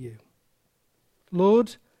there for you.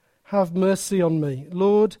 Lord, have mercy on me.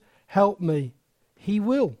 Lord, help me. He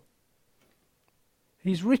will.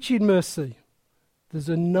 He's rich in mercy. There's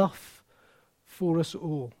enough for us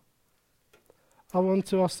all. I want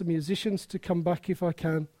to ask the musicians to come back if I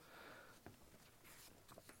can.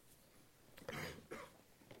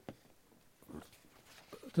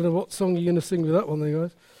 Don't know what song you're going to sing with that one there,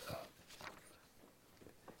 guys.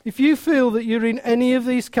 If you feel that you're in any of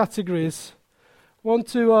these categories, want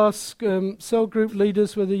to ask cell group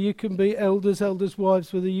leaders whether you can be elders,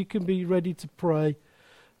 wives, whether you can be ready to pray.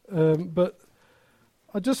 But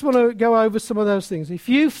I just want to go over some of those things. If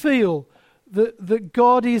you feel that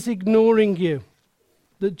God is ignoring you,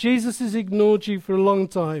 that Jesus has ignored you for a long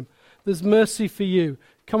time, there's mercy for you.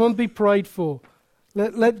 Come and be prayed for.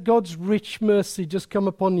 Let God's rich mercy just come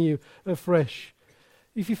upon you afresh.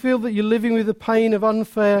 If you feel that you're living with the pain of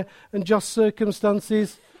unfair and just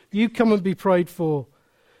circumstances, you come and be prayed for.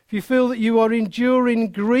 If you feel that you are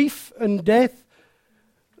enduring grief and death,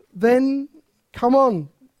 then come on,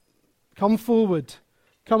 come forward.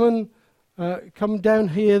 Come down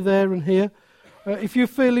here, there and here. If you're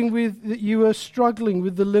feeling that you are struggling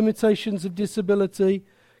with the limitations of disability,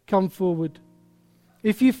 come forward.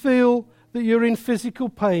 If you feel that you're in physical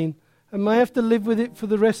pain and may have to live with it for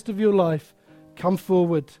the rest of your life, come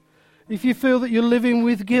forward. If you feel that you're living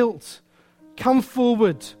with guilt, come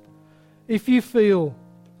forward. If you feel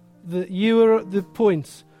that you are at the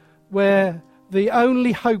point where the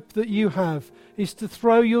only hope that you have is to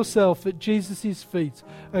throw yourself at Jesus' feet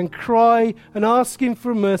and cry and ask him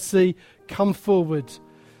for mercy, come forward.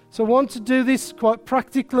 So I want to do this quite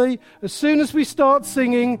practically. As soon as we start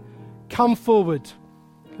singing, come forward.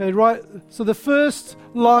 Okay, right? So the first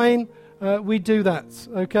line, we do that.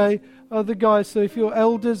 Okay? Other guys, so if you're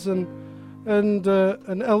elders and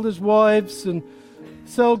elders' wives and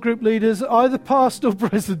cell group leaders, either past or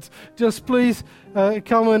present, just please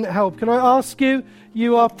come and help. Can I ask you,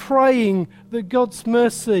 you are praying that God's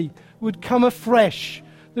mercy would come afresh,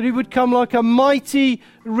 that it would come like a mighty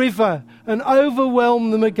river and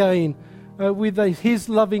overwhelm them again with his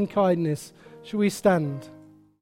loving kindness. Shall we stand?